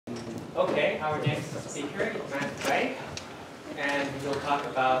Okay, our next speaker is Rieck, and we'll talk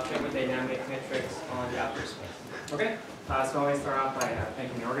about thermodynamic metrics on the outer space. Okay, so I want to start off by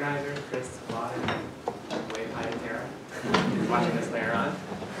thanking the organizers, Chris, Claude, and wave hi to Tara, who's watching this later on.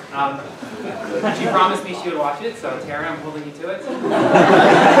 She promised me she would watch it, so Tara, I'm holding you to it.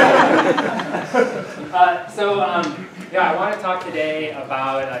 Yeah, I want to talk today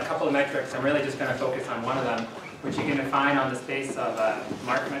about a couple of metrics. I'm really just going to focus on one of them, which you can define on the space of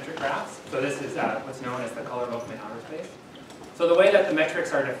Mark metric graphs. So this is what's known as the Culler-Vogtmann outer space. So the way that the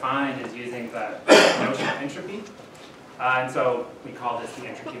metrics are defined is using the notion of entropy. And so we call this the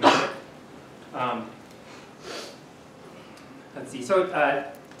entropy metric. Let's see. So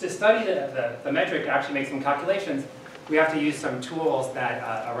to study the metric, to actually make some calculations, we have to use some tools that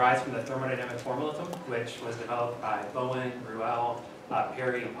arise from the thermodynamic formalism, which was developed by Bowen, Ruel,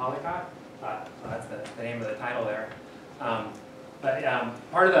 Perry, and Aougab. So that's the name of the title there.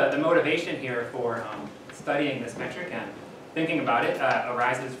 Part of the motivation here for studying this metric and thinking about it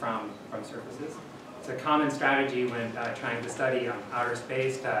arises from surfaces. It's a common strategy when trying to study outer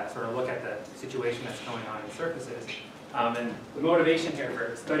space to sort of look at the situation that's going on in surfaces. And the motivation here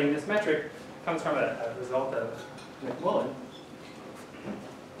for studying this metric comes from a result of McMullen.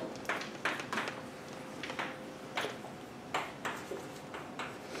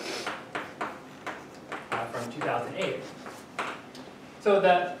 From 2008. So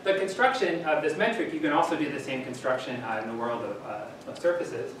the construction of this metric, you can also do the same construction in the world of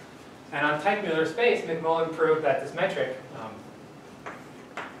surfaces. And on Teichmüller space, McMullen proved that this metric,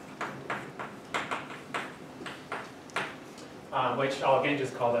 which I'll again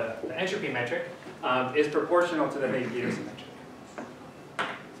just call the entropy metric, is proportional to the Weil-Petersson metric.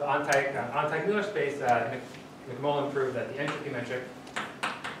 So on Teichmüller space, McMullen proved that the entropy metric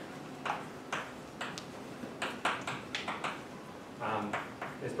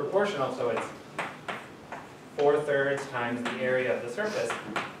is proportional, so it's 4/3 times the area of the surface,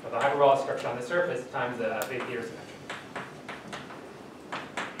 of the hyperbolic structure on the surface, times the Weil-Petersson metric.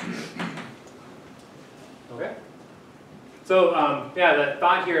 Okay? So yeah, the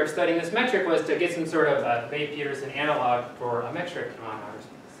thought here of studying this metric was to get some sort of Weil-Petersson analog for a metric on outer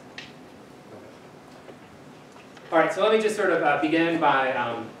space. All right, so let me just sort of begin by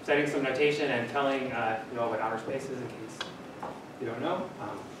setting some notation and telling you know what outer space is in case you don't know.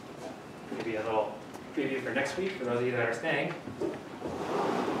 Maybe a little preview for next week for those of you that are staying.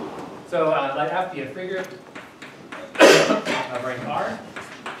 So let F be a free group of rank R.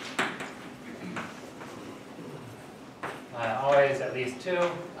 Always at least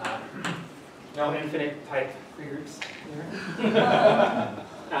 2. No infinite type free groups here.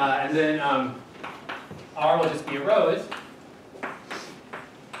 And then R will just be a rose.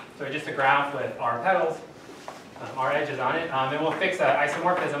 So just a graph with R petals. R edges on it, and we'll fix an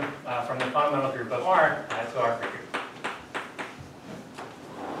isomorphism from the fundamental group of R to our free group.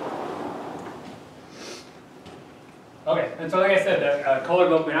 Okay, and so like I said, the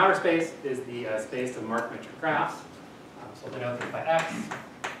Culler-Vogtmann outer space is the space of Mark metric graphs. So we'll denote this by X.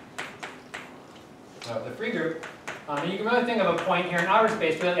 The free group, and you can really think of a point here in outer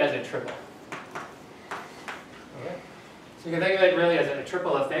space really as a triple. Okay, so you can think of it really as a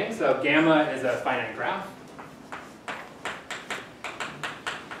triple of things. So gamma is a finite graph.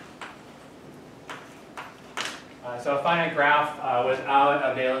 So a finite graph without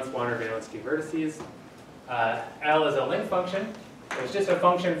a valence 1 or valence 2 vertices. L is a length function. So it's just a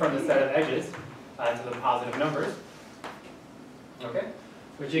function from the set of edges to the positive numbers. Okay,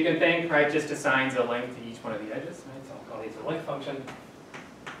 which you can think, right, just assigns a length to each one of the edges. Right? So I'll call these a length function.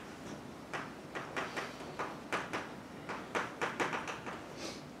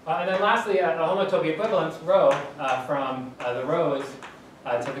 And then lastly, a homotopy equivalence rho from the rows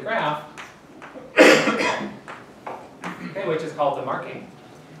to the graph. Okay, which is called the marking.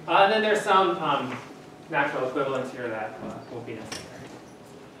 And then there's some natural equivalence here that won't be necessary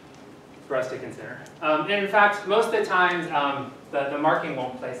for us to consider. And in fact, most of the times, the marking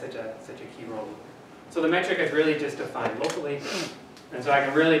won't play such a key role. So the metric is really just defined locally, and so I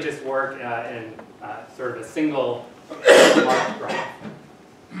can really just work in sort of a single marked graph.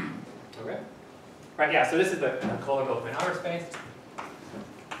 Okay. Right. Yeah. So this is the Culler-Vogtmann outer space.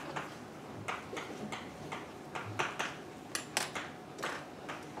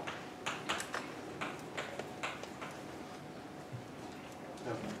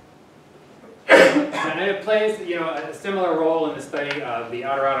 And it plays, you know, a similar role in the study of the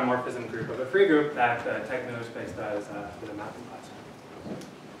outer automorphism group of a free group that Teichmüller space does for the mapping class.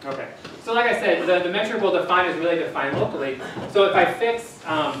 Okay, so like I said, the metric we'll define is really defined locally. So if I fix,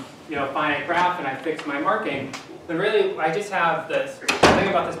 you know, finite graph and I fix my marking, But really, I just have this thing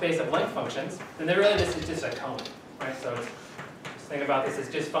about the space of length functions, and then really this is just a cone, right? So just think about this as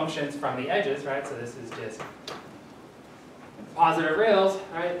just functions from the edges, right? So this is just positive reals,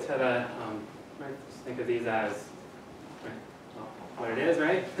 right? To the right? Just think of these as what it is,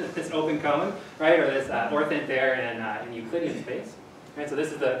 right? This open cone, right? Or this orthant there in Euclidean space, right? So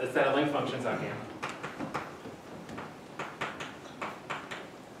this is the set of length functions on gamma.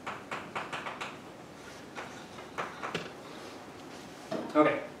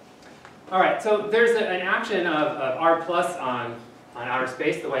 Okay. All right. So there's an action of R plus on outer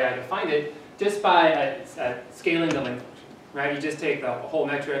space, the way I defined it, just by scaling the length function, right? You just take the whole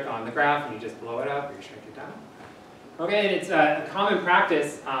metric on the graph and you just blow it up or you shrink it down. Okay, and it's a common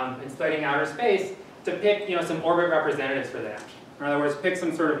practice in studying outer space to pick, some orbit representatives for that action. In other words, pick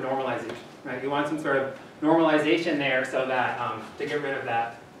some sort of normalization, right? You want some sort of normalization there so that to get rid of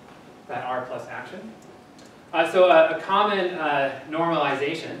that R plus action. So a common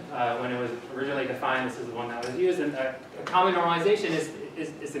normalization, when it was originally defined, this is the one that was used, and a common normalization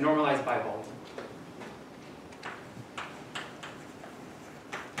is to normalize by volume.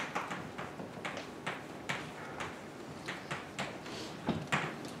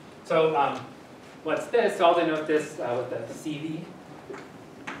 So what's this? So I'll denote this with the CV,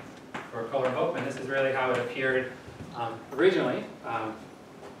 or Culler-Vogtmann. This is really how it appeared originally.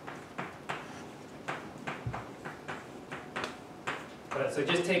 So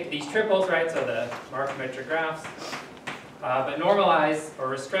just take these triples, right, so the markometric graphs, but normalize or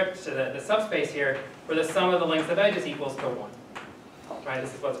restrict to the subspace here where the sum of the lengths of edges equals to 1. Right,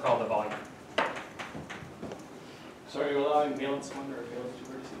 this is what's called the volume. So are you allowing valence 1 or valence 2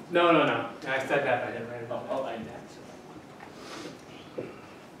 vertices? No. I said that, I didn't write it. I'll line that.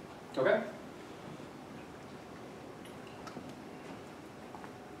 Okay.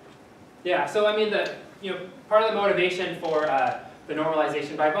 Yeah, so I mean, part of the motivation for the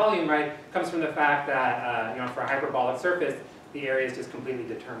normalization by volume, right, comes from the fact that, for a hyperbolic surface, the area is just completely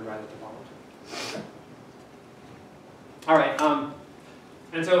determined by the topology. Okay. All right,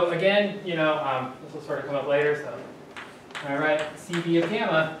 and so again, this will sort of come up later, so, all right, CV of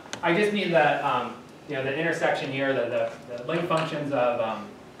gamma, I just mean that, the intersection here, the length functions of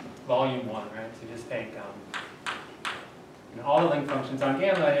volume 1, right, so just think, all the length functions on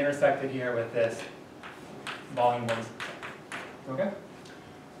gamma intersected here with this volume 1. Okay?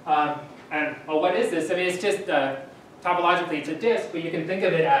 And what is this? I mean, it's just, topologically it's a disk, but you can think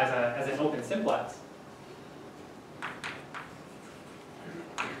of it as an open simplex.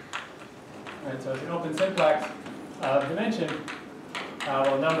 Right, so it's an open simplex of dimension,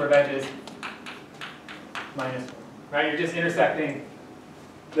 number of edges minus 1. Right, you're just intersecting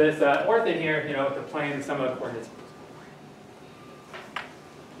this orthant here, with the plane and some of the coordinates.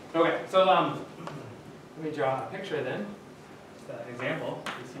 Okay, so let me draw a picture then. Just an example,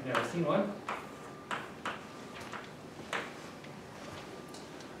 in case you've never seen one.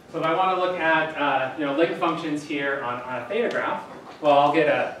 So if I want to look at length functions here on a theta graph, well, I'll get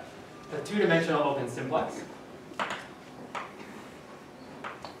a two-dimensional open simplex.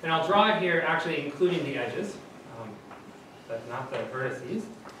 And I'll draw it here actually including the edges, but not the vertices.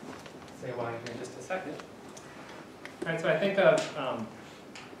 I'll say why here in just a second. All right, so I think of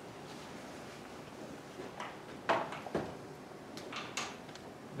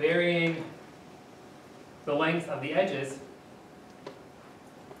varying the length of the edges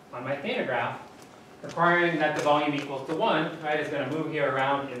on my theta graph, requiring that the volume equals to 1, right, is going to move here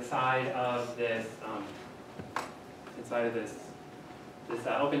around inside of this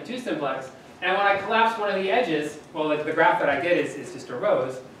open 2 simplex. And when I collapse one of the edges, well, the graph that I get is just a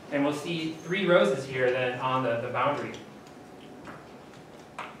rose, and we'll see 3 roses here then on the boundary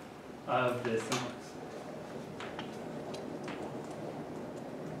of this simplex.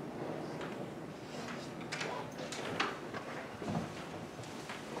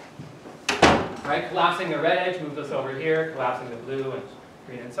 Right, collapsing the red edge moves us over here, collapsing the blue and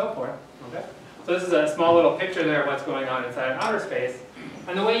green and so forth. Okay? So this is a small little picture there of what's going on inside outer space.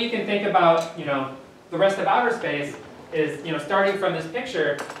 And the way you can think about, the rest of outer space is, starting from this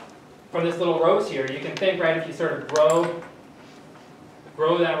picture, from this little rose here, you can think, right, if you sort of grow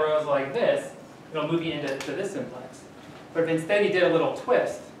that rose like this, it'll move you into this simplex. But if instead you did a little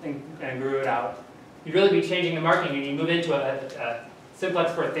twist and grew it out, you'd really be changing the marking and you move into a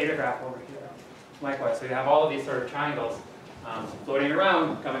simplex for a theta graph over here. Likewise, so you have all of these sort of triangles floating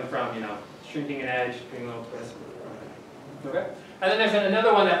around, coming from, shrinking an edge, doing a little twist. Okay? And then there's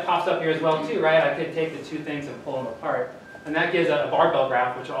another one that pops up here as well too, right? I could take the two things and pull them apart. And that gives a barbell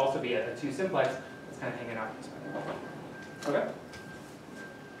graph, which will also be a 2 simplex that's kind of hanging out this way. Okay?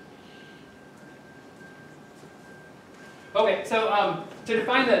 Okay, so to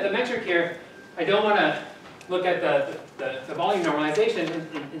define the metric here, I don't want to look at the volume normalization.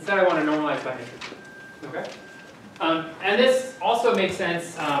 Instead, I want to normalize by entropy. Okay? And this also makes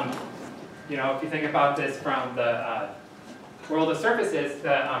sense, you know, if you think about this from the world of surfaces,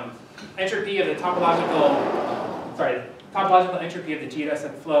 the entropy of the topological entropy of the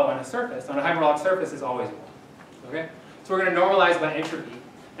geodesic flow on a surface, on a hyperbolic surface, is always 1. Okay? So we're going to normalize by entropy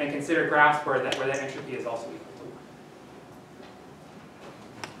and consider graphs where that entropy is also equal to 1.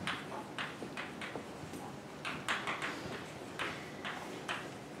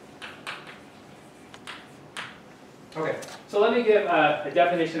 Okay, so let me give a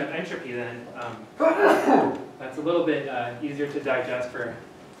definition of entropy then. That's a little bit easier to digest for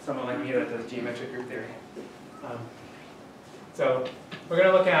someone like me that does geometric group theory. So we're going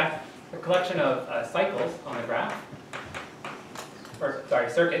to look at a collection of cycles on the graph, or sorry,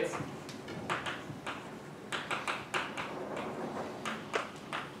 circuits.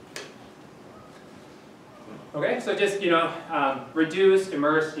 Okay, so just, you know, reduced,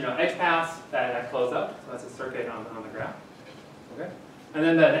 immersed, you know, edge paths that close up. So that's a circuit on the graph. Okay, and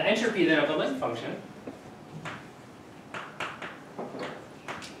then the entropy then of the length function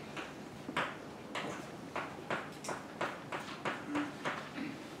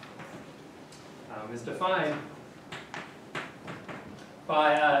is defined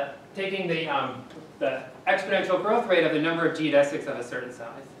by taking the exponential growth rate of the number of geodesics of a certain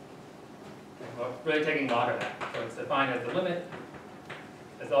size. Well, really taking log of that. So it's defined as the limit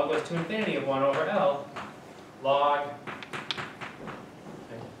as L goes to infinity of 1 over L log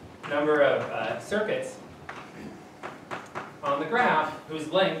number of circuits on the graph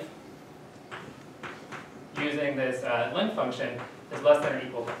whose length using this length function is less than or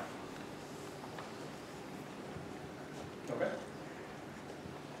equal to. Okay.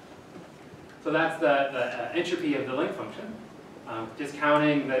 So that's the entropy of the length function. Just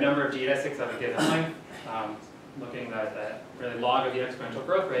counting the number of geodesics of a given length, looking at the really log of the exponential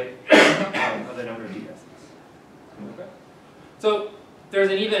growth rate of the number of geodesics. Okay. So there's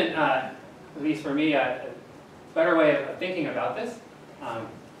an even, at least for me, a better way of thinking about this.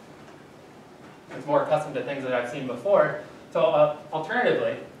 It's more accustomed to things that I've seen before. So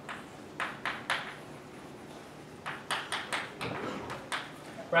alternatively,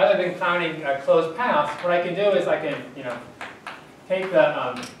 rather than counting closed paths, what I can do is I can, you know, take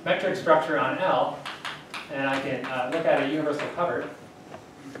the metric structure on L, and I can look at a universal cover.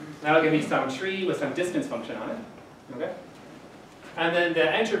 That'll give me some tree with some distance function on it. Okay. And then the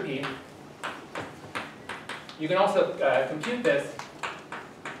entropy, you can also compute this,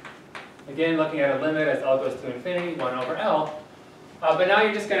 again looking at a limit as L goes to infinity, 1 over L. But now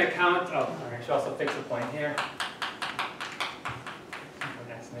you're just going to count, I should also fix a point here.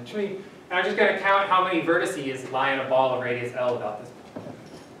 Next in the tree. And I'm just going to count how many vertices lie in a ball of radius L about this.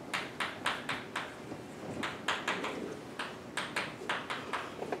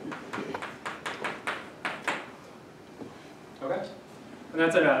 Okay? And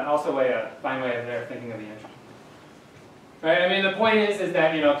that's also a fine way of thinking of the entropy. Right? I mean, the point is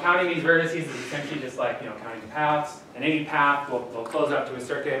that, you know, counting these vertices is essentially just like, you know, counting paths. And any path will close up to a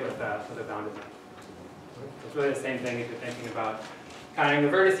circuit with a bounded length. It's really the same thing if you're thinking about counting the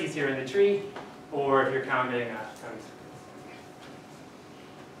vertices here in the tree, or if you're counting circuits.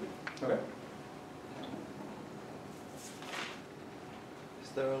 Okay. Is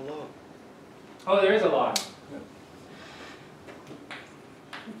there a log? Oh, there is a log.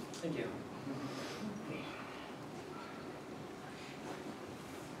 Thank you.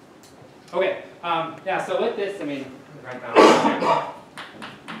 Okay. Yeah. So with this, I mean, write down.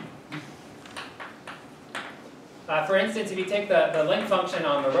 For instance, if you take the length function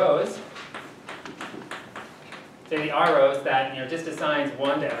on the rows, say the R rows that, you know, just assigns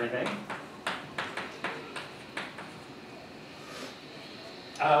 1 to everything.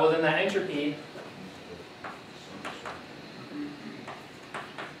 Well, then that entropy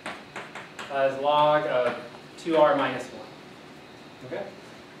is log of 2R minus 1. Okay.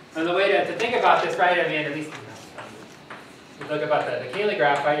 And the way to think about this, right? I mean, at least you look about the Cayley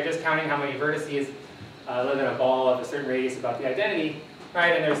graph, right? You're just counting how many vertices live in a ball of a certain radius about the identity,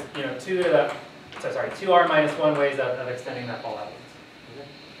 right? And there's, you know, 2R minus 1 ways of extending that ball out. Okay?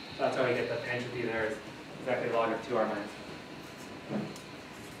 So that's how we get the entropy there is exactly log of 2R minus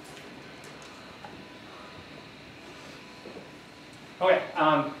 1. Okay.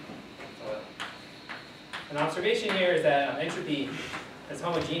 So an observation here is that entropy is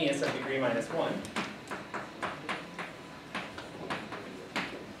homogeneous of degree minus 1.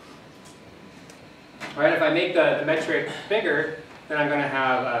 All right, if I make the metric bigger, then I'm going to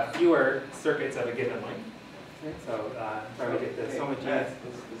have fewer circuits of a given length. Right? So trying to get this homogeneous.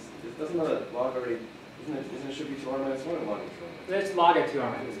 Doesn't the log already, isn't it should be 2r minus 1 and log is 1? Let's log it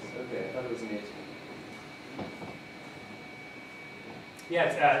 2r minus 1. Okay, I thought it was an exponent. Yeah,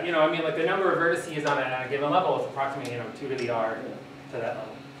 it's, you know, I mean, like the number of vertices on a given level is approximately, 2 to the r to that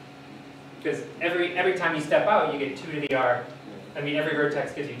level. Because every time you step out, you get 2 to the r. I mean, every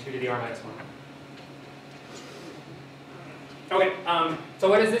vertex gives you 2 to the r minus 1. Okay, so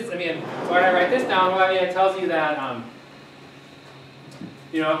what is this? I mean, so when I write this down, well, I mean, it tells you that,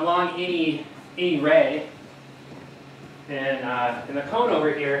 along any ray, and in the cone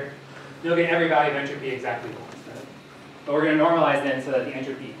over here, you'll get every value of entropy exactly once. Right? But we're going to normalize then so that the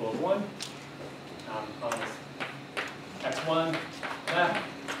entropy equals 1 on this x1 f.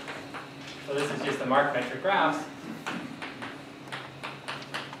 So this is just the marked metric graphs.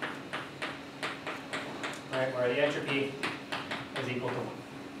 Right, where the entropy is equal to 1.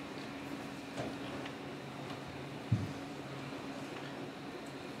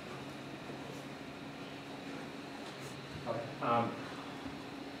 Okay.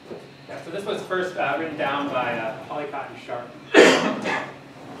 Yeah, so this was first written down by Polycott and Sharp. Get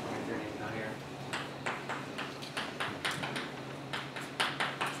their name down here.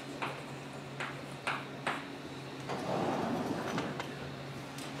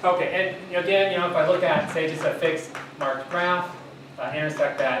 Okay, and again, if I look at, say, just a fixed marked graph,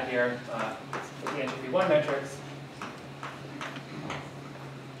 intersect that here with the entropy 1 metrics.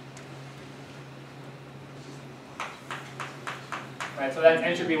 Right, so that's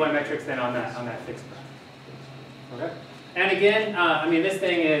entropy 1 metrics then on that fixed graph. Okay, and again, I mean, this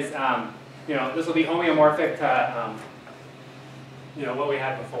thing is, this will be homeomorphic to, what we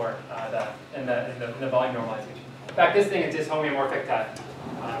had before in the volume normalization. In fact, this thing is just homeomorphic to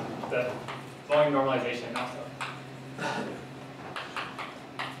the volume normalization also.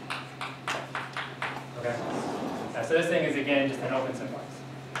 Okay, so this thing is again just an open simplex.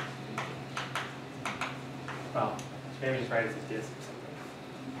 Well, maybe just write it as a disk or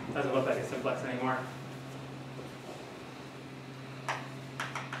something. Doesn't look like a simplex anymore.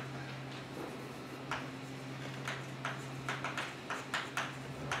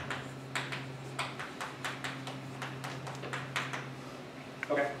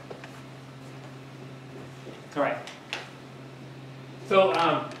 Okay. All right. So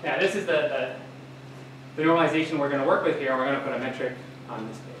yeah, this is the normalization we're going to work with here. We're going to put a metric on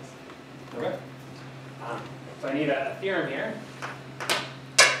this case. Okay. So I need a theorem here.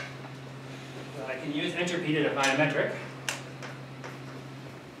 So I can use entropy to define a metric.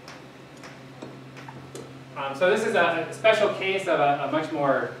 So this is a special case of a much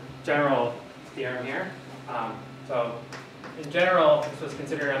more general theorem here. So in general, this was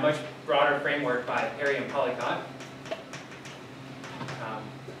considered a much broader framework by Perry and Polycott.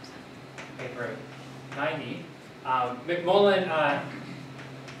 Paper 90. McMullen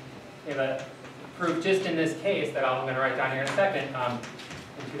gave a proof just in this case that I'm going to write down here in a second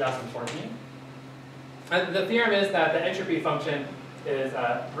in 2014. The theorem is that the entropy function is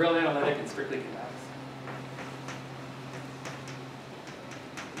real analytic and strictly convex.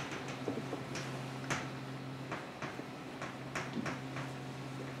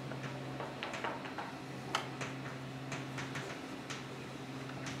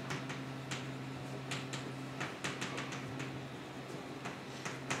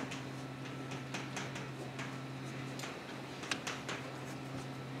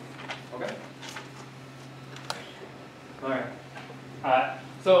 Okay. All right.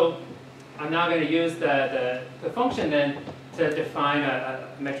 So I'm now going to use the function then to define a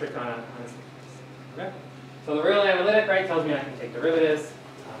metric on a sequence. Okay. So the real analytic, right, tells me I can take derivatives.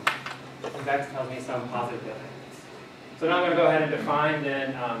 Convex tells me some positive derivatives. So now I'm going to go ahead and define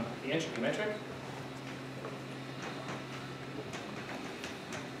then the entropy metric.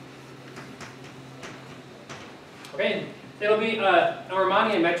 Okay. It'll be a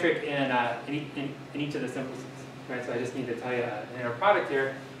Riemannian metric in each of the simplices. Right, so I just need to tell you an inner product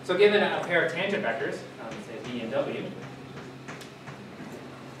here. So given a pair of tangent vectors, say V and W,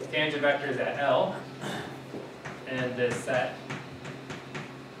 tangent vectors at L, and this set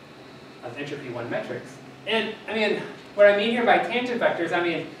of entropy 1 metrics. And I mean, what I mean here by tangent vectors, I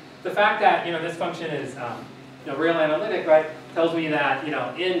mean the fact that this function is real analytic, right, tells me that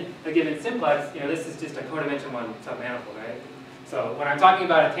in a given simplex, this is just a codimension 1 submanifold, right? So when I'm talking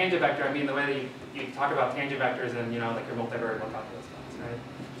about a tangent vector, I mean the way that you talk about tangent vectors and like your multivariable calculus class, right?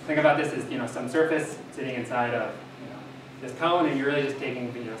 Think about this as some surface sitting inside of this cone, and you're really just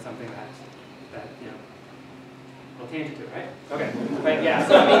taking something that will tangent to it, right? Okay, but yeah,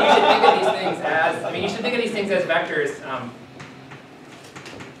 so I mean you should think of these things as vectors,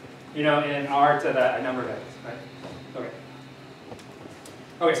 in R to the number of vectors. Right? Okay.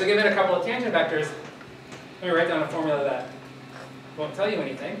 Okay, so given a couple of tangent vectors, let me write down a formula that won't tell you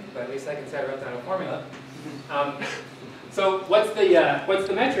anything, but at least I can say I wrote down a formula. So what's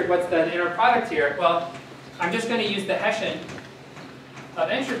the metric? What's the inner product here? Well, I'm just going to use the Hessian of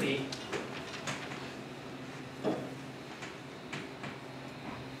entropy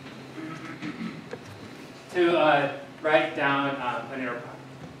to write down an inner product.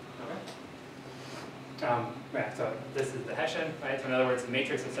 Okay. Right. So this is the Hessian, right? So in other words, the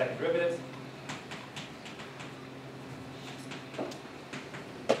matrix of second derivatives.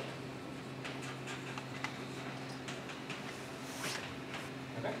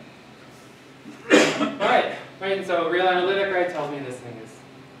 Right, and so real analytic, right, tells me this thing is,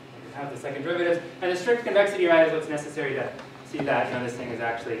 you have the second derivatives, and the strict convexity, right, is what's necessary to see that, you know, this thing is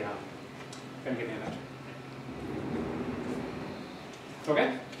actually going to give me a metric.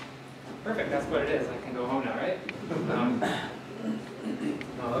 Okay, perfect, that's what it is. I can go home now, right?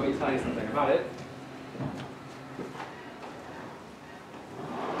 Now let me tell you something about it.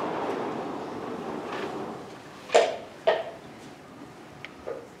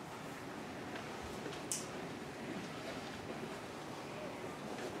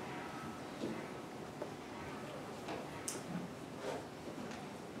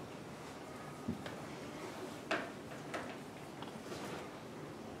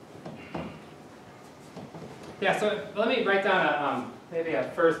 Yeah, so let me write down maybe a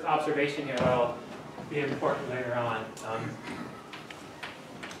first observation here that'll be important later on.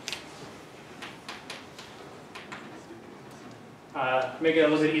 Make it a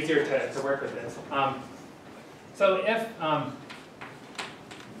little bit easier to work with this. So if,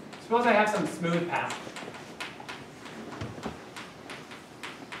 suppose I have some smooth path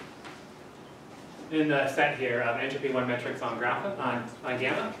in the set here of entropy 1 metrics on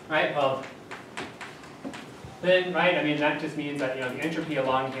gamma, right? Well, then, right, I mean, that just means that, you know, the entropy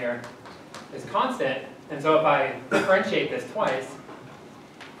along here is constant, and so if I differentiate this twice,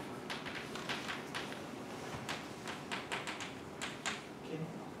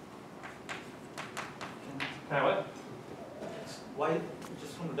 can I what? Why,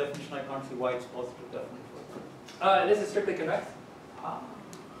 just from the definition, I can't see why it's positive definitely. This is strictly convex. Ah.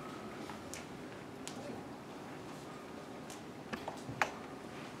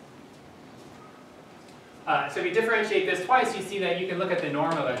 So if you differentiate this twice, you see that you can look at the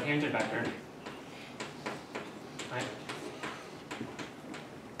norm of a tangent vector. Right?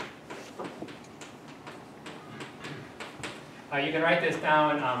 You can write this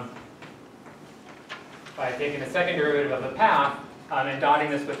down by taking the second derivative of the path and dotting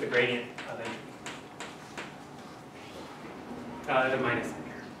this with the gradient of entropy. The minus sign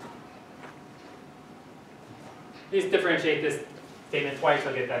here. You just differentiate this statement twice,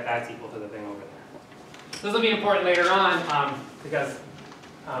 you'll get that that's equal to the thing over there. This will be important later on because,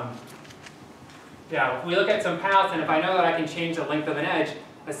 yeah, if we look at some paths, and if I know that I can change the length of an edge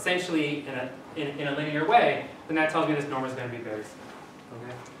essentially in a linear way, then that tells me this norm is going to be very small.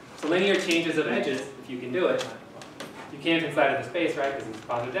 Okay? So linear changes of edges, if you can do it, you can't inside of the space, right, because it's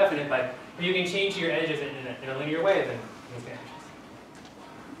positive definite, but if you can change your edges in a linear way, then things vanish.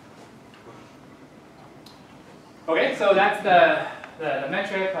 Okay, so that's the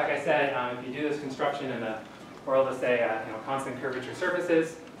metric. Like I said, if you do this construction in the world of, say, you know, constant curvature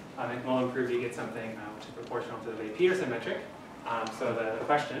surfaces, McMullen proved you get something which is proportional to the Weil-Petersson metric. So the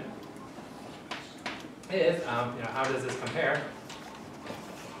question is, you know, how does this compare?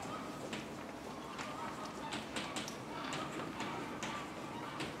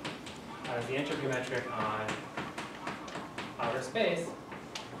 How does the entropy metric on outer space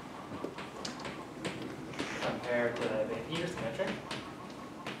compare to the Weil-Petersson metric?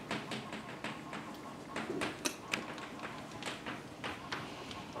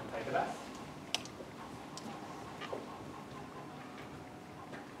 On type of S.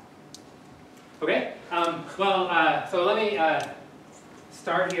 Okay, so let me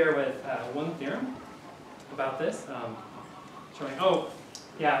start here with one theorem about this. Showing, oh,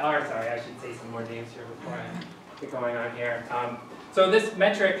 yeah, or sorry, I should say some more names here before I get going on here. So this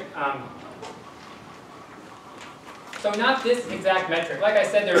metric, so not this exact metric. Like I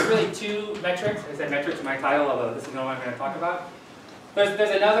said, there's really two metrics. I said metrics in my title, although this is not what I'm going to talk about.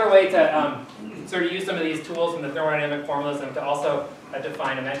 There's another way to sort of use some of these tools from the thermodynamic formalism to also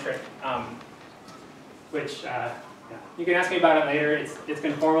define a metric, which yeah, you can ask me about it later. It's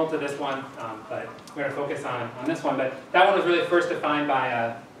conformal to this one, but we're going to focus on this one. But that one was really first defined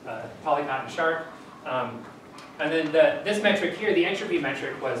by Polycott and Sharp. And then this metric here, the entropy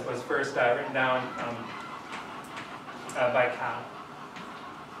metric, was first written down by Cal.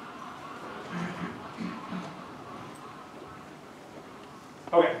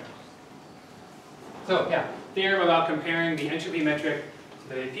 Okay. So yeah, theorem about comparing the entropy metric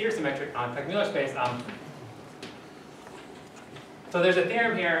to the Peterson metric on Teichmüller space. So there's a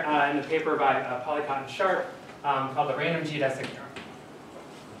theorem here in the paper by Polycott and Sharp called the random geodesic theorem.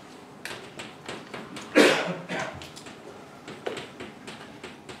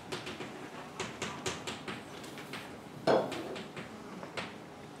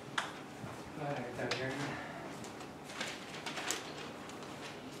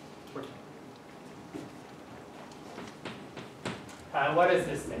 What does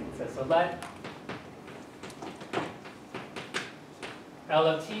this say? It says, so let L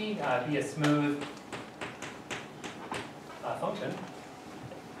of t be a smooth function.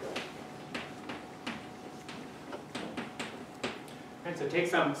 And so take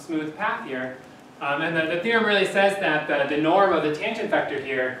some smooth path here. And the theorem really says that the norm of the tangent vector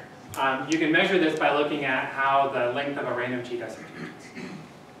here, you can measure this by looking at how the length of a random geodesic changes.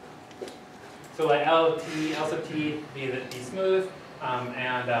 So let L sub t be smooth.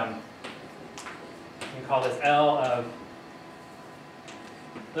 And you can call this L of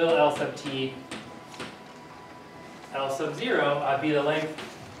little l sub t, L sub 0 be the length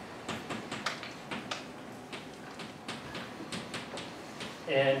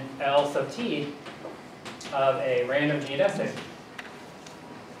in L sub t of a random geodesic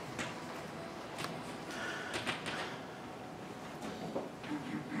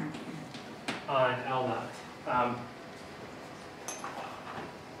on L naught.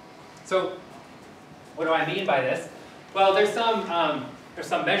 So what do I mean by this? Well, there's some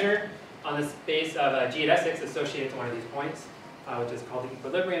measure on the space of geodesics associated to one of these points, which is called the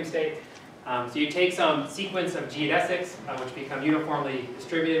equilibrium state. So you take some sequence of geodesics, which become uniformly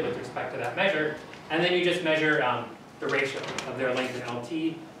distributed with respect to that measure, and then you just measure the ratio of their length in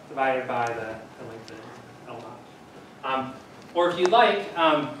LT divided by the length in L naught. Or if you like,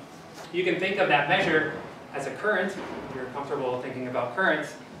 you can think of that measure as a current, if you're comfortable thinking about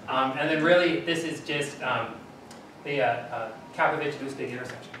currents. And then really, this is just the Kapovich-Lustig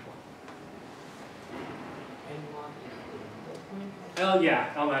intersection point.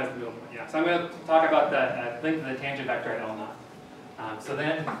 Yeah, L naught is the middle point. Yeah. So I'm going to talk about the length of the tangent vector at L naught. So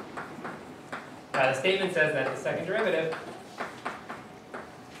then, the statement says that the second derivative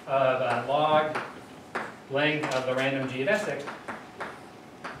of log length of the random geodesic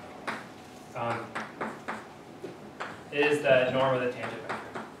is the norm of the tangent vector.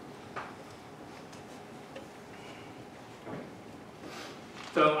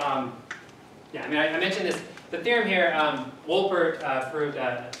 So, yeah, I mean, I mentioned this. The theorem here, Wolpert proved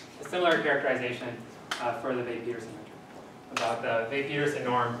a similar characterization for the Weil-Petersson metric about the Weil-Petersson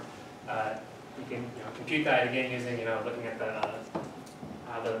norm. You can compute that again using looking at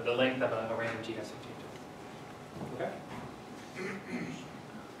the length of a random geodesic change. Okay.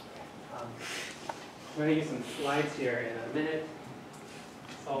 I'm going to use some slides here in a minute.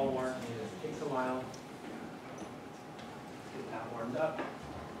 It's all work. It takes a while. Let's get that warmed up.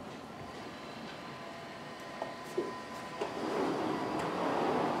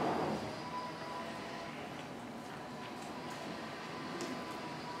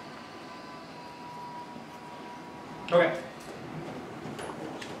 Okay.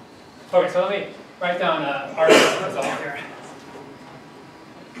 Okay, so let me write down our result here.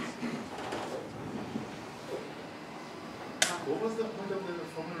 What was the point of the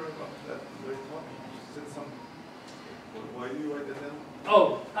formula that we were talking? You said some. Why do you write that down?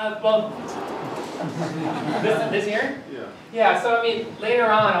 Oh, well, this here? Yeah. Yeah, so I mean, later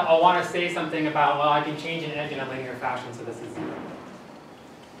on I'll want to say something about, well, I can change an edge in a linear fashion, so this is 0.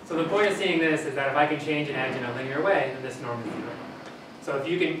 So the point of seeing this is that if I can change an edge in a linear way, then this norm is 0. So if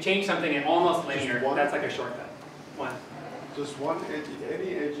you can change something in almost linear, that's like a shortcut. One. Just one edge, if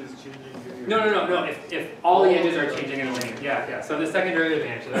any edge is changing linear. No. If all the edges are changing in a linear. Yeah. So the second derivative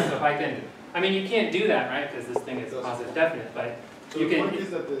answer. So if I can, I mean, you can't do that, right? Because this thing is positive definite, but so you the can. point is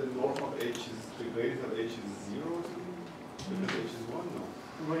that the norm of h is, the gradient of h is 0 or something? Because h is 1, no?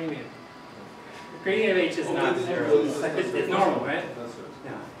 What do you mean? The gradient of h is not 0. It's normal, right? That's right.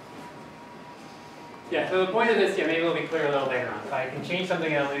 Yeah. Yeah, so the point of this, maybe it'll be clear a little later on. If I can change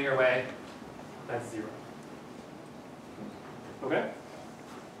something in a linear way, that's 0. Okay?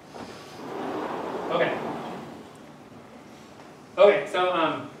 Okay,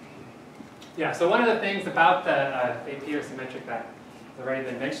 so, yeah, so one of the things about the Weil-Petersson metric that has already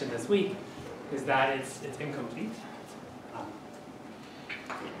been mentioned this week is that it's incomplete. So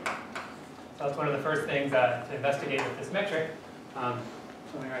that's one of the first things to investigate with this metric.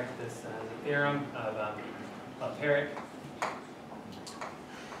 So let me write this the theorem of Tarik.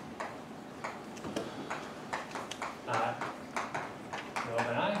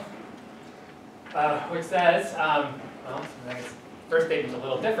 which says, well, I guess first statement's a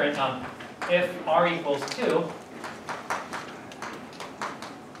little different. If R equals 2,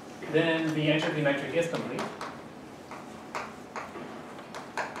 then the entropy metric is complete.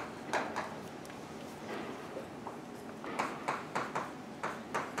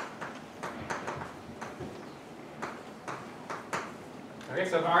 Okay,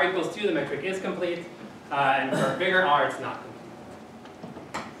 so if R equals 2, the metric is complete, and for bigger R, it's not complete.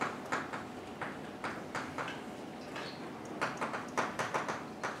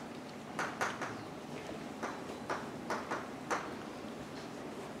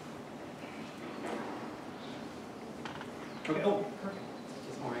 Okay, oh, perfect.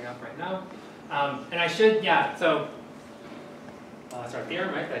 Just warming up right now. And I should, yeah, so that's our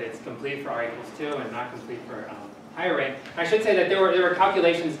theorem, right, that it's complete for R equals 2 and not complete for higher rank. I should say that there were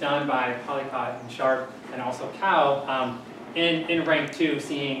calculations done by Polycott and Sharp and also Cow in rank 2,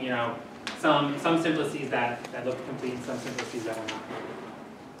 seeing, you know, some simplices that looked complete and some simplices that were not complete.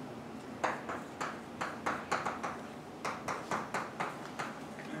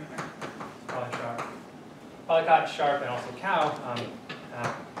 Polycott, Sharp, and also Cow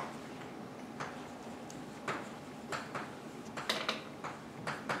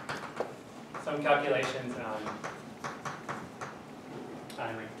some calculations in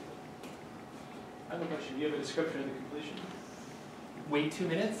rank 2. I have a question. Do you have a description of the completion? Wait 2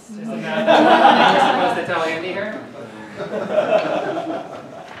 minutes? Isn't that what you're supposed to tell Andy here?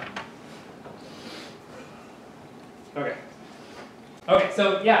 Okay. Okay,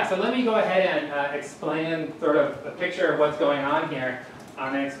 so yeah, so let me go ahead and explain sort of a picture of what's going on here,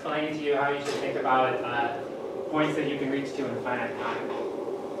 and explain to you how you should think about points that you can reach to in a finite time.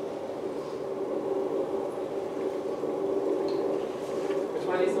 Which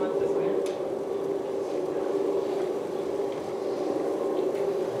one of these ones? This one here?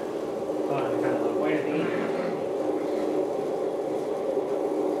 Hold on, I kind of point at the here.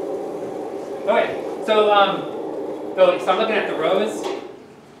 Okay, so I'm looking at the rows,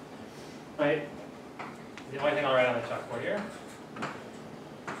 right? The only thing I'll write on the chalkboard here.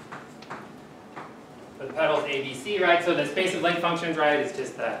 So the petals A, B, C, right? So the space of length functions, right, is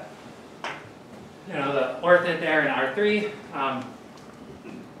just the, you know, the orthant there in R3.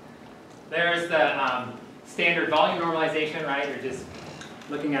 There's the standard volume normalization, right? You're just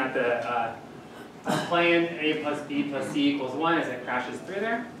looking at the plane A plus B plus C equals 1 as it crashes through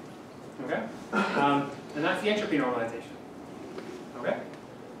there. Okay? And that's the entropy normalization. Okay?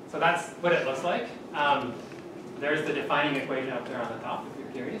 So that's what it looks like. There's the defining equation up there on the top, if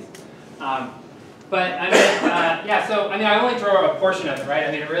you're curious. But I mean, yeah, so I mean, I only draw a portion of it, right?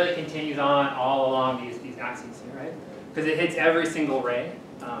 I mean, it really continues on all along these axes here, right? Because it hits every single ray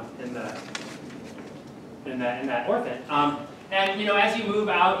in that orthant. And you know, as you move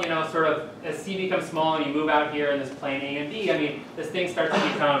out, you know, sort of as C becomes small and you move out here in this plane A and B, I mean, this thing starts to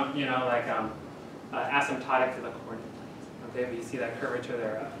become, you know, like asymptotic to the coordinate planes. Okay, but you see that curvature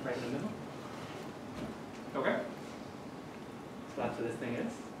there right in the middle. Okay, so that's what this thing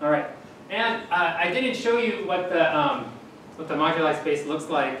is. All right, and I didn't show you what the moduli space looks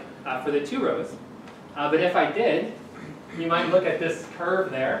like for the 2 rows, but if I did, you might look at this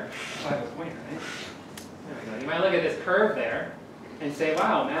curve there. Oh, I have a pointer, right? There we go. You might look at this curve there and say,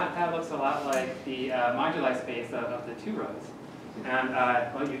 wow, Matt, that looks a lot like the moduli space of the 2 rows. And,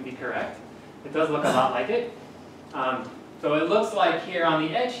 well, you'd be correct. It does look a lot like it. So it looks like here on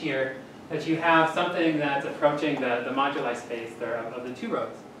the edge here that you have something that's approaching the moduli space there of the 2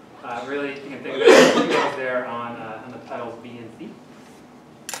 rows. Really, you can think of it as 2 rows there on the petals B and C.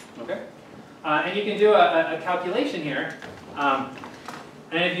 Okay? And you can do a calculation here.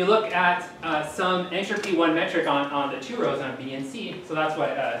 And if you look at some entropy 1 metric on the 2 rows on B and C, so that's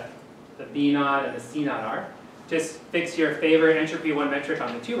what the B naught and the C naught are. Just fix your favorite entropy 1 metric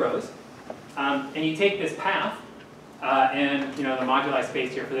on the 2 rows. And you take this path and you know the moduli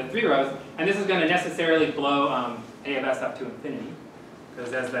space here for the 3 rows, and this is going to necessarily blow A of S up to infinity,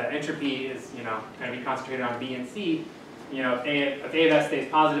 because as the entropy is going to be concentrated on B and C, you know, if A of S stays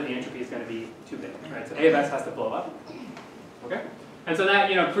positive, the entropy is going to be too big, right? So A of S has to blow up. Okay, and so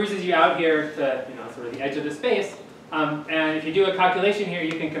that cruises you out here to sort of the edge of the space, and if you do a calculation here,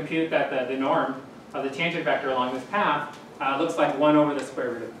 you can compute that the norm of the tangent vector along this path looks like 1 over the square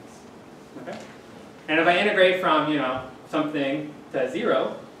root of this. Okay? And if I integrate from something to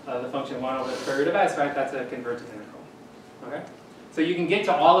 0, the function 1 over the square root of s, right, that's a convergent integral. Okay? So you can get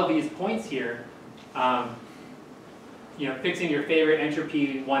to all of these points here, fixing your favorite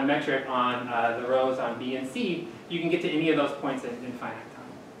entropy 1 metric on the rows on B and C, you can get to any of those points in finite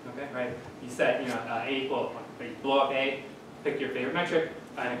time. Okay? Right? You set A equal 1. You blow up A, pick your favorite metric,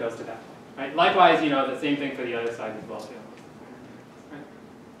 and it goes to that point. Right? Likewise, the same thing for the other side as well too. Right?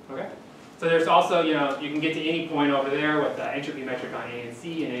 Okay. So there's also, you can get to any point over there with the entropy metric on A and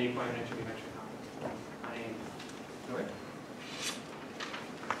C, and any point of entropy metric on A and B. Okay.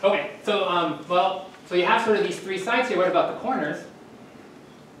 Okay. So so you have sort of these three sides here. What about the corners?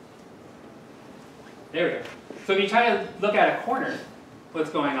 There we go. So if you try to look at a corner, what's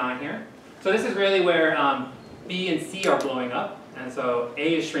going on here? So this is really where B and C are blowing up, and so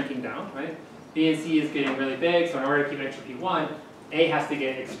A is shrinking down, right? B and C is getting really big, so in order to keep entropy 1, A has to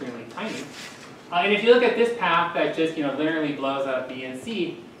get extremely tiny. And if you look at this path that just linearly blows up B and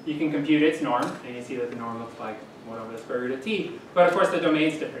C, you can compute its norm, and you see that the norm looks like 1 over the square root of t. But of course the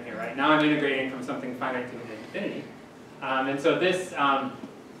domain's different here, right? Now I'm integrating from something finite to infinity. And so this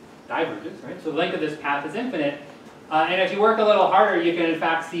diverges, right? So the length of this path is infinite. And if you work a little harder, you can in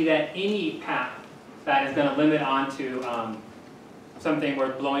fact see that any path that is going to limit onto something where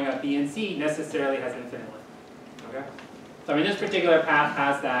blowing up B and C necessarily has infinite length. Okay? So I mean, this particular path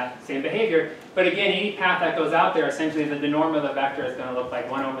has that same behavior. But again, any path that goes out there, essentially the norm of the vector is going to look like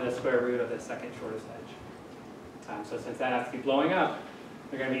 1 over the square root of the second shortest edge. So since that has to be blowing up,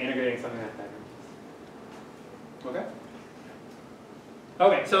 we're going to be integrating something like that. Okay?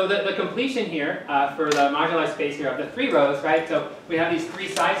 Okay, so the completion here for the moduli space here of the 3 rows, right? So we have these 3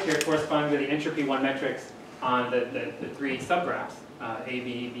 sides here corresponding to the entropy 1 metrics on the 3 subgraphs,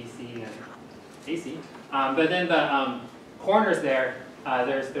 AB, BC, and AC. But then the corners there,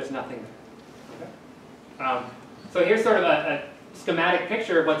 there's nothing there. Okay? So here's sort of a schematic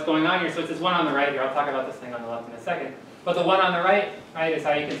picture of what's going on here. So it's this one on the right here. I'll talk about this thing on the left in a second. But the one on the right, is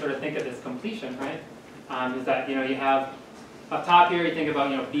how you can sort of think of this completion, right? Is that you have up top here, you think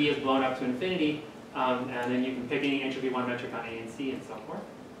about B is blown up to infinity, and then you can pick any entropy 1 metric on A and C and so forth.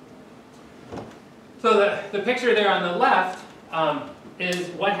 So the picture there on the left is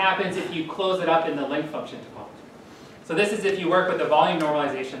what happens if you close it up in the length function topology. So this is if you work with the volume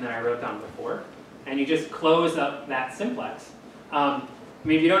normalization that I wrote down before, and you just close up that simplex. I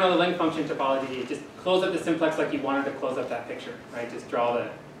mean, if you don't know the length function topology, you just close up the simplex like you wanted to close up that picture, right? Just draw the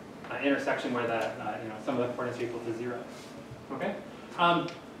intersection where the some of the coordinates are equal to 0. Okay,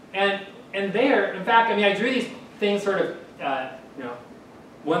 and there, in fact, I mean, I drew these things sort of,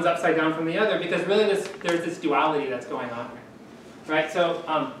 one's upside down from the other because really there's this duality that's going on here, right? So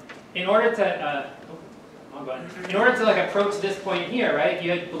in order to like approach this point here, right,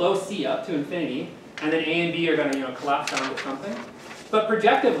 you had blow C up to infinity, and then A and B are going to collapse down to something. But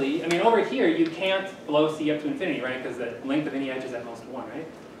projectively, I mean, over here you can't blow C up to infinity, right? Because the length of any edge is at most 1, right?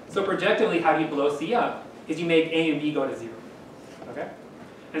 So projectively, how do you blow C up? Is you make A and B go to 0. Okay?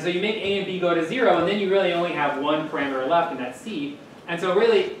 And so you make A and B go to 0, and then you really only have one parameter left, and that's C. And so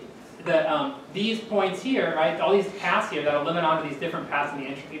really, these points here, right, all these paths here that'll limit onto these different paths in the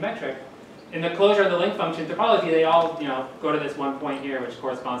entropy metric, in the closure of the length function topology, they all go to this one point here, which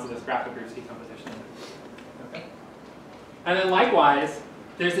corresponds to this graphic group's decomposition. Okay? And then likewise,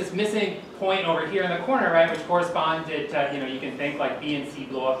 there's this missing point over here in the corner, right, which corresponded to, you can think like B and C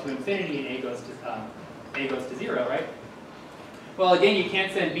blow up to infinity, and A goes to 0, right? Well, again, you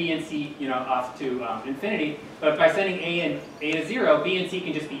can't send B and C, off to infinity, but by sending A to 0, B and C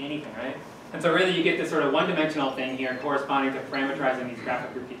can just be anything, right? And so really, you get this sort of one-dimensional thing here corresponding to parameterizing these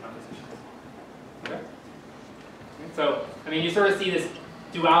graphic group decompositions. Okay. So, I mean, you sort of see this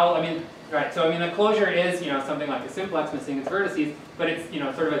dual. I mean, right? So, I mean, the closure is, something like a simplex missing its vertices, but it's,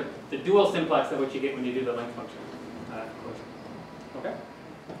 sort of the dual simplex of what you get when you do the length function closure. Okay.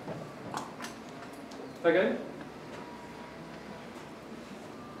 Is that good?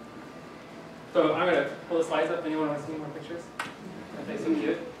 So I'm going to pull the slides up. Anyone want to see more pictures? Aren't they so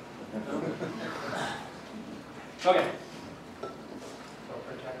cute? No? Okay. So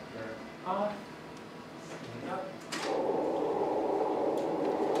protect your off. Up.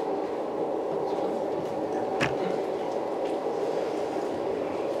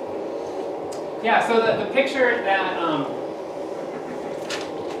 Yeah, so the picture that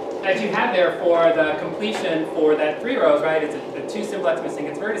you had there for the completion for that 3 rows, right, it's the 2 simplex missing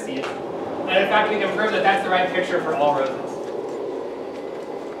its vertices. And in fact, we can prove that that's the right picture for all roses.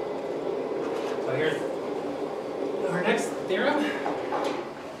 So here's our next theorem.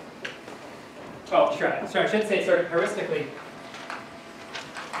 Oh, sure. I should say sort of heuristically.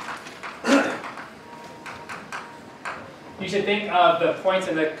 You should think of the points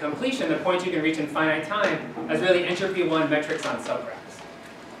in the completion, the points you can reach in finite time, as really entropy 1 metrics on subgraphs.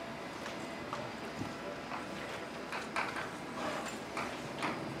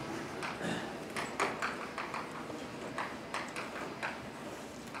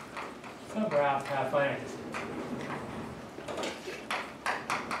 Subgraphs have finite distance.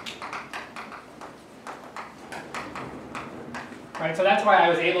 right? So that's why I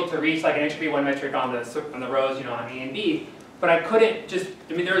was able to reach like an entropy 1 metric on the rows, you know, on A and B, but I couldn't just,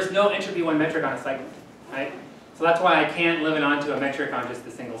 I mean, there is no entropy 1 metric on a cycle, right? So that's why I can't limit onto a metric on just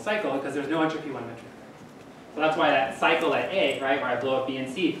a single cycle, because there's no entropy 1 metric. So that's why that cycle at A, right, where I blow up B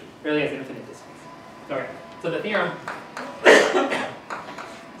and C, really has infinite distance. Okay, so the theorem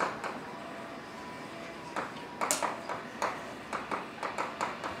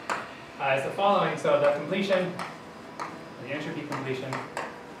is the following. So the completion, the entropy completion,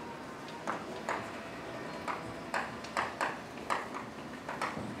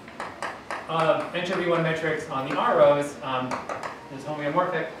 of entropy 1 metrics on the R rows is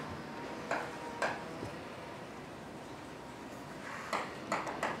homeomorphic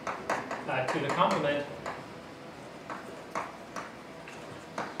to the complement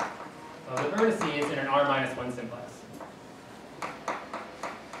of the vertices in an R-1 simplex.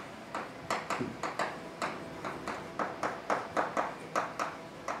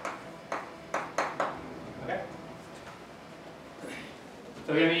 Okay.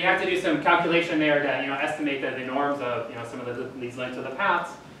 So I mean, you have to do some calculation there to estimate the norms of some of these lengths of the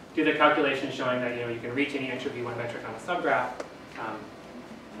paths. Do the calculation showing that you can reach any entropy 1 metric on a subgraph.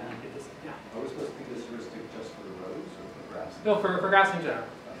 Are we supposed to think this heuristic just for the rows or for graphs? No, for graphs in general.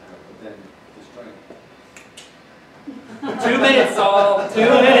 But then just try. 2 minutes, Saul. 2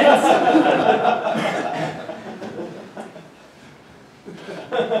 minutes.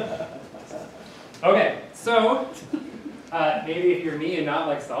 Okay, so maybe if you're me and not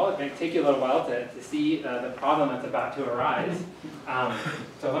like Saul, it may take you a little while to see the problem that's about to arise.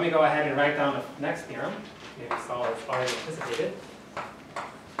 So let me go ahead and write down the next theorem. Maybe Saul has already anticipated.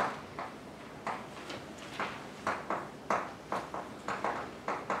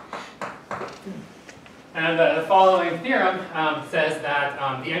 And the following theorem says that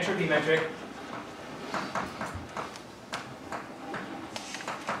the entropy metric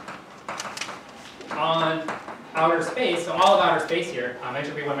on outer space, so all of outer space here,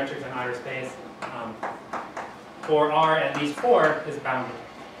 entropy 1 metrics on outer space, for R at least 4 is bounded.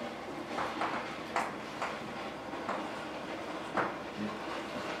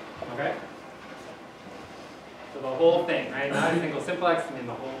 Okay? So the whole thing, right? Not a single simplex, I mean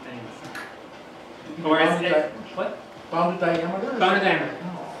the whole thing. Or is it, what? Bounded diameter? Bounded diameter.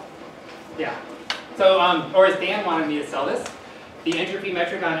 Yeah. So, or as Dan wanted me to sell this, the entropy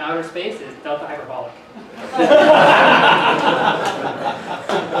metric on outer space is delta hyperbolic.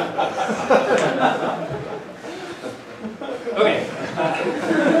 Okay.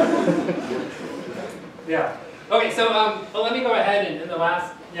 Yeah. Okay, so well, let me go ahead and in the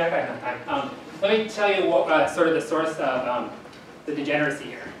last, yeah, I got enough time. Let me tell you what, sort of the source of the degeneracy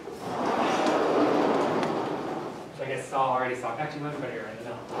here. I guess Saul already saw. Actually, let me put it right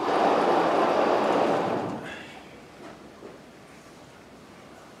now.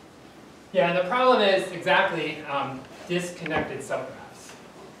 Yeah, and the problem is exactly disconnected subgraphs.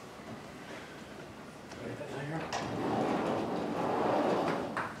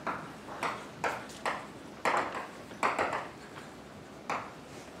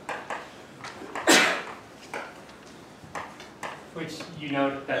 Which you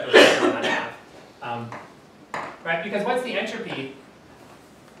note that the rest on that have. Right, because what's the entropy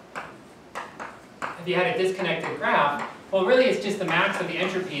if you had a disconnected graph? Well, really it's just the max of the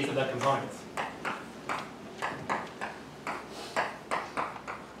entropies of the components.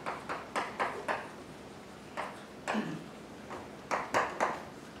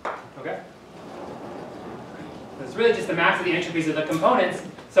 Okay? So it's really just the max of the entropies of the components.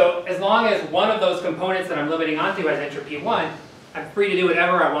 So as long as one of those components that I'm limiting onto has entropy 1, I'm free to do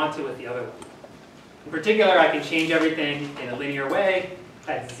whatever I want to with the other one. In particular, I can change everything in a linear way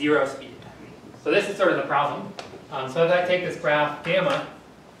at 0 speed. So this is sort of the problem. So if I take this graph gamma,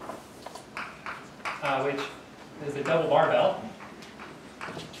 which is a double barbell,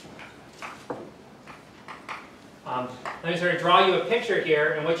 let me sort of draw you a picture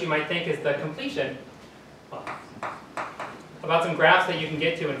here and what you might think is the completion about some graphs that you can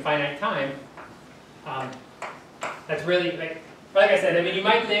get to in finite time. That's really, like I said, I mean, you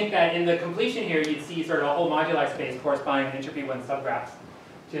might think that in the completion here, you'd see sort of a whole moduli space corresponding to entropy 1 subgraphs,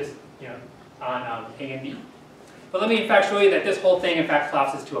 just on A and B. But let me in fact show you that this whole thing in fact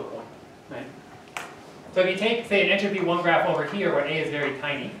collapses to a point, right? So if you take, say, an entropy 1 graph over here where A is very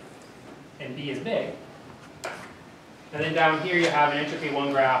tiny and B is big, and then down here you have an entropy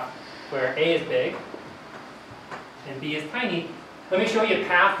 1 graph where A is big and B is tiny. Let me show you a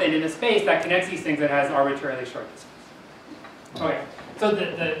path then in the space that connects these things that has arbitrarily short distance. Okay, so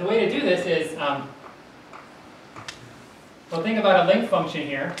the way to do this is, well, think about a length function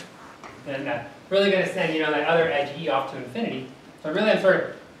here, and really going to send that other edge E off to infinity. So really I'm sort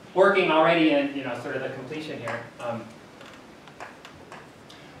of working already in, sort of the completion here.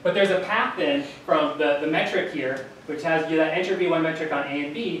 But there's a path then from the metric here, which has that entropy 1 metric on A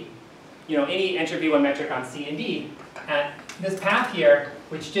and B, any entropy 1 metric on C and D. And this path here,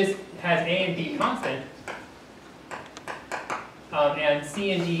 which just has A and B constant, and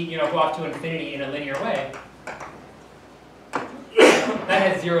C and D go off to infinity in a linear way, that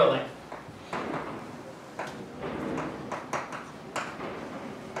has 0 length.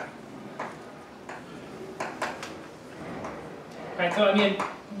 Right, so I mean,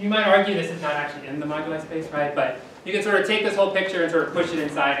 you might argue this is not actually in the moduli space, right? But you can sort of take this whole picture and sort of push it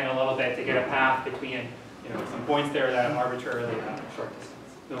inside in a little bit to get a path between, some points there that are arbitrarily short distance.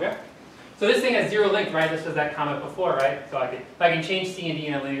 Okay? So this thing has 0 length, right? This was that comment before, right? So if I can change C and D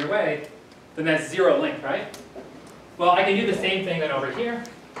in a linear way, then that's 0 length, right? Well, I can do the same thing then over here,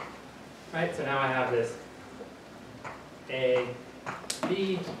 right? So now I have this A,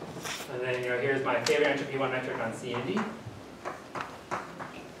 B, and then here's my favorite entropy 1 metric on C and D.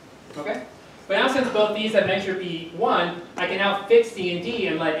 Okay? But now since both these have entropy 1, I can now fix C and D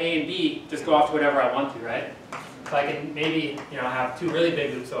and let A and B just go off to whatever I want to, right? So I can maybe have 2 really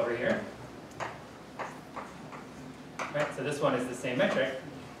big loops over here. Right? So this one is the same metric.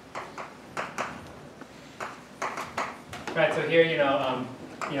 Right, so here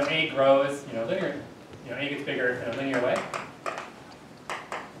A grows, linear, A gets bigger in a linear way.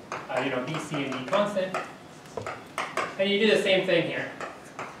 B, C, and D constant. And you do the same thing here.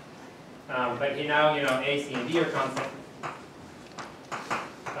 But now, A, C, and D are constant.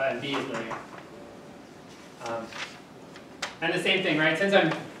 And B is linear. And the same thing, right? Since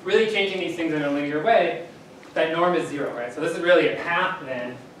I'm really changing these things in a linear way, that norm is 0, right? So this is really a path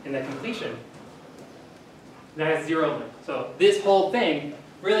then in the completion that has 0 length. So this whole thing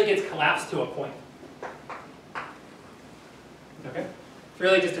really gets collapsed to a point. Okay? It's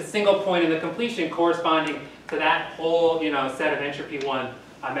really just a single point in the completion corresponding to that whole set of entropy 1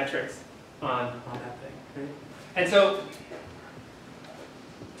 metrics on that thing. Right? And so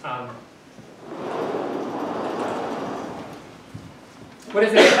what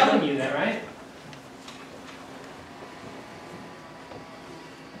is it telling you then, right?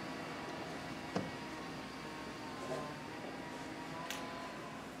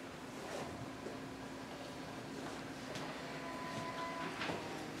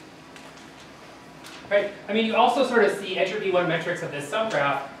 Right? I mean, you also sort of see entropy 1 metrics of this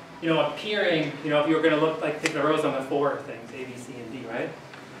subgraph, appearing, if you were going to take the rows on the 4 things, A, B, C, and D, right?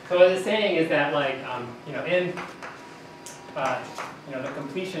 So what it's saying is that, in the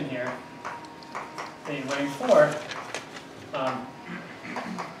completion here, say ring 4,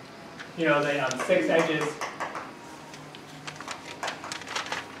 the 6 edges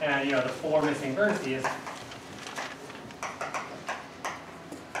and the 4 missing vertices.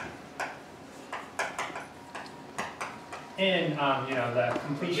 In the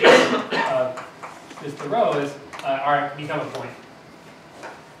completion of just the rows become a point.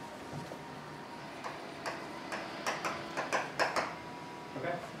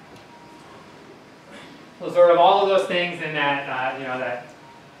 Okay. So sort of all of those things in that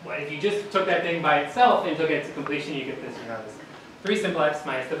if you just took that thing by itself and took it to completion, you get this this 3 simplex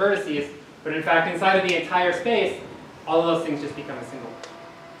minus the vertices. But in fact, inside of the entire space, all of those things just become a single.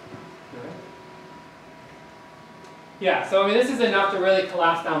 Yeah, so I mean, this is enough to really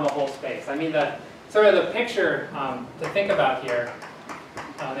collapse down the whole space. I mean, the sort of the picture to think about here,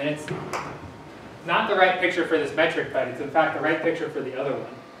 and it's not the right picture for this metric, but it's in fact the right picture for the other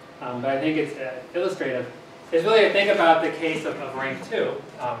one. But I think it's illustrative. Is really to think about the case of rank 2.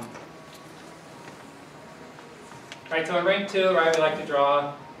 Right, so in rank 2, right, we like to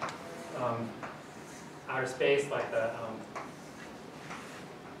draw outer space like the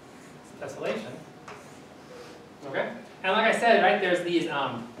tessellation. Okay? And like I said, right, there's these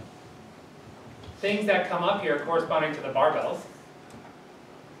things that come up here corresponding to the barbells.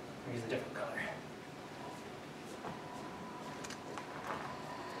 I'll use a different color.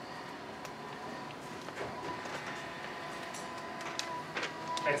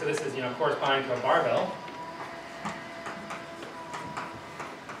 Right, so this is, corresponding to a barbell.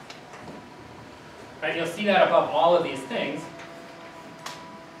 Right, you'll see that above all of these things.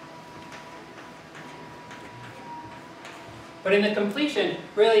 But in the completion,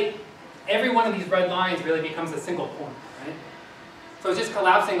 really, every one of these red lines really becomes a single point, right? So it's just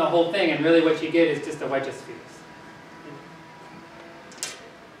collapsing the whole thing, and really what you get is just a wedge of spheres.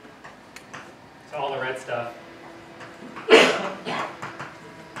 So all the red stuff.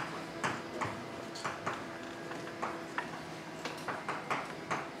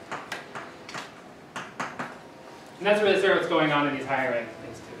 And that's really sort of what's going on in these higher rank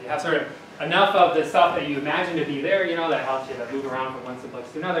things too. You have sort of enough of the stuff that you imagine to be there, you know, that helps you to move around from one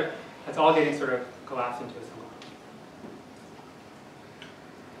simplex to another. That's all getting sort of collapsed into a symbol.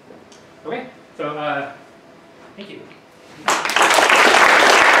 Okay, so thank you.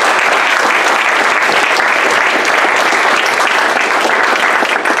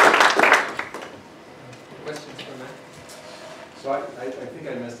 Questions from that? So I think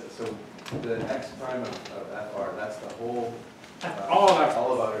I missed it. So the x prime of FR, that's the whole, all of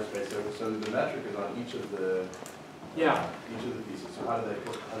outer space. So the metric is on each of the each of the pieces. So how do they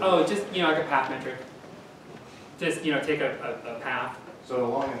Just like a path metric. Just take a path. So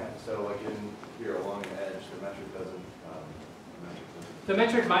along an edge. So like in here along an edge, the metric doesn't. The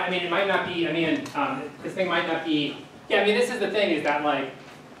metric might. It might not be. This thing might not be. Yeah. This is the thing. Is that like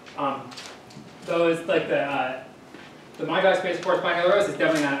those like the Magyar space corresponding to the rows is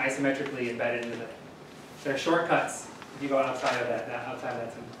definitely not isometrically embedded into the. There are shortcuts if you go outside of that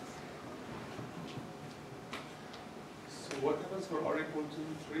symbol. So what happens for R equal to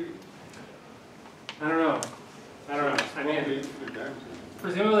 3? I don't know.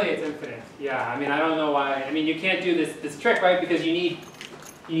 Presumably it's infinite. Yeah. I don't know why. You can't do this trick, right? Because you need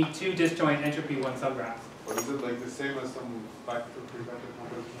two disjoint entropy 1 subgraphs. Or is it like the same as some factor 3 factor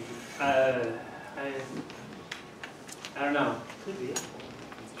composition? I don't know. Could be.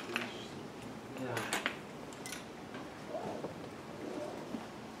 Yeah.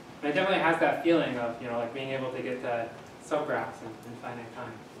 It definitely has that feeling of like being able to get the subgraphs in finite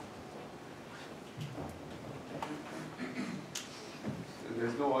time.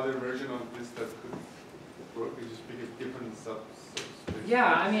 There's no other version of this that could just pick a different subspace?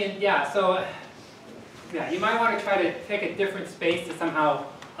 Yeah, So, you might want to try to pick a different space to somehow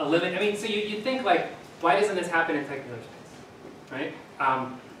eliminate. So you think like, why doesn't this happen in Teichmüller space, right?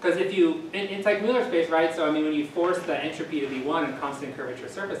 Because if you in Teichmüller space, right? So when you force the entropy to be 1 in constant curvature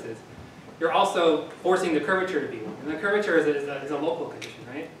surfaces, you're also forcing the curvature to be 1, and the curvature is a local condition,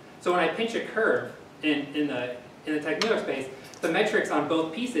 right? So when I pinch a curve in the Teichmüller space, the metrics on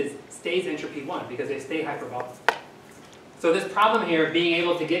both pieces stays entropy 1 because they stay hyperbolic. So this problem here of being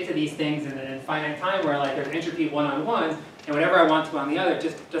able to get to these things in finite time where like there's entropy 1 on ones and whatever I want to on the other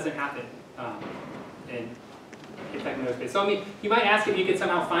just doesn't happen in Teichmüller space. So you might ask if you could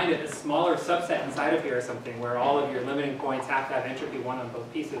somehow find a smaller subset inside of here or something where all of your limiting points have to have entropy 1 on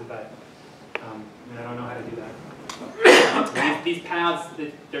both pieces, but I don't know how to do that. These paths,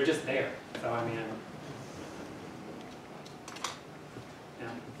 they're just there. So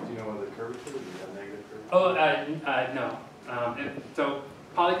Do you know what the curvature is? Is that negative curvature? No. So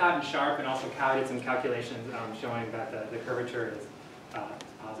Polycott and Sharp and also Cow did some calculations showing that the curvature is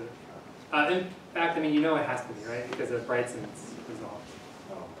positive. In fact, it has to be, right? Because of Brightson's result.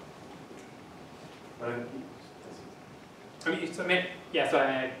 Oh.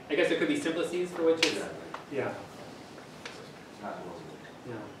 I guess it could be simplices for which it's, yeah. Not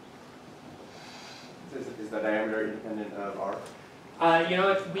Yeah. Is the diameter independent of R?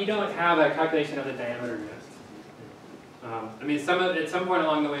 We don't have a calculation of the diameter yet. At some point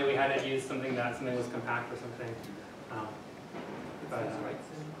along the way we had to use something was compact or something.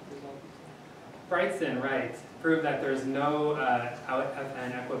 Brightson, right, proved that there's no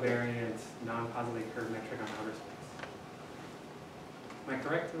FN equivariant non-positively curved metric on outer space. Am I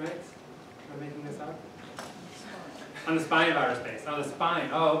correct, right? Am I making this up? On the spine of outer space. On the spine.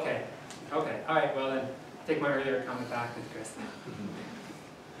 Oh, okay. Okay. All right. Well then, take my earlier comment back, Chris.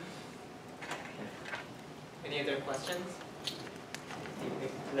 Any other questions?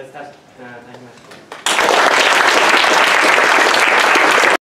 Let's have time.